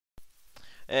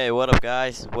Hey, what up,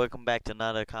 guys? Welcome back to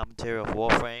another commentary of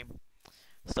Warframe.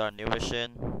 Start a new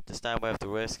mission. This time we have to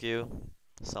rescue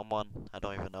someone I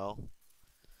don't even know.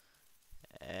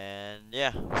 And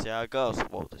yeah, see how it goes.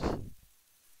 Whoa, this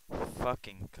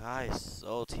fucking guy is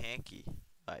so tanky.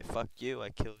 Alright, fuck you. I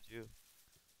killed you.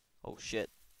 Oh shit.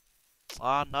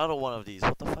 Ah, another one of these.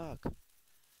 What the fuck?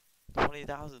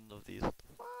 20,000 of these. What the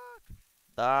fuck?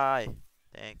 Die.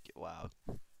 Thank you. Wow.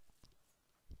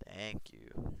 Thank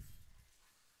you.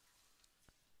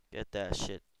 Get that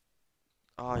shit.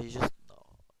 Oh, you just no.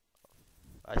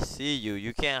 I see you.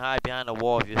 You can't hide behind a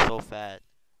wall if you're so fat.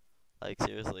 Like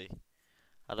seriously.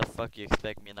 How the fuck you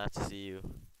expect me not to see you?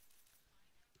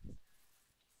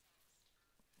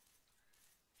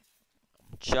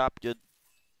 Chop you.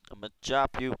 I'm gonna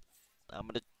chop you. I'm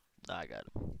gonna. Nah, I got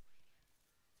him.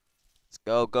 Let's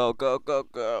go, go, go, go,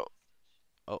 go.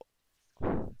 Oh,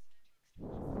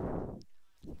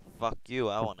 fuck you.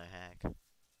 I wanna hack.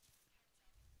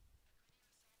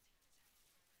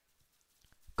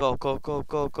 Go, go, go,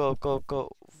 go, go, go, go.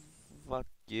 Fuck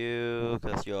you,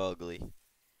 cause you're ugly.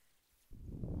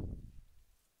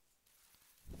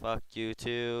 Fuck you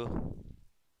too.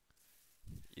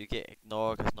 You get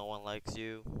ignored cause no one likes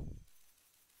you.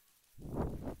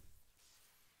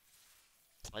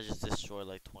 I just destroyed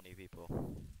like 20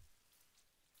 people.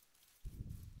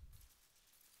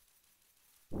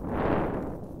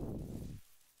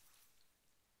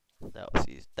 That was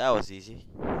easy. That was easy.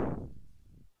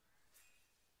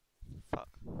 Fuck.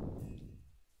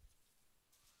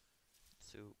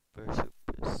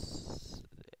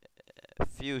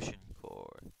 Fusion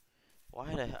core.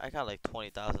 Why the I got like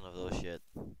 20,000 of those shit,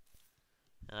 and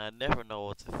I never know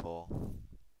what's it for. All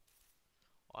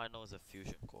I know is a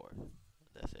fusion core.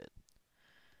 That's it.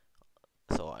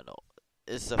 So I know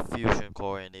it's a fusion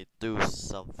core, and they do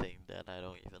something that I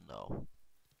don't even know.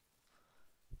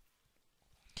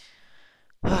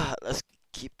 Let's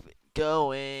keep it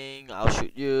going. I'll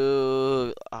shoot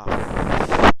you.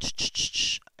 I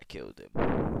killed him.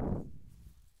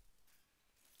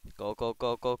 Go, go,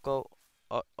 go, go, go.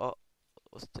 Oh,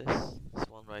 what's this? This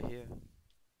one right here.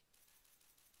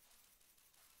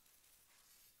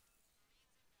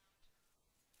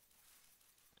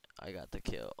 I got the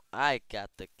kill. I got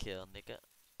the kill, nigga.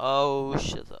 Oh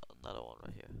shit, another one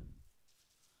right here.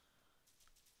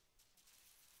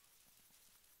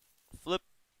 Flip.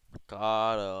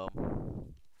 Got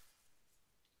him.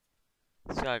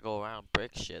 This guy go around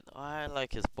brick shit. Oh, I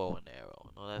like his bow and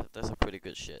arrow. No, that's a pretty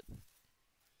good shit.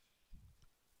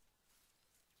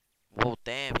 Whoa,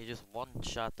 damn, he just one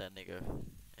shot that nigga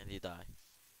and he died.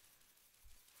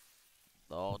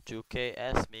 Don't you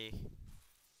KS me.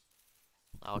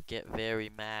 I'll get very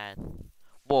mad.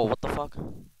 Whoa, what the fuck?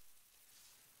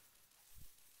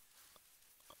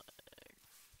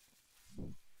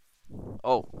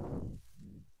 Oh,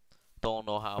 don't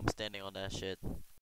know how I'm standing on that shit.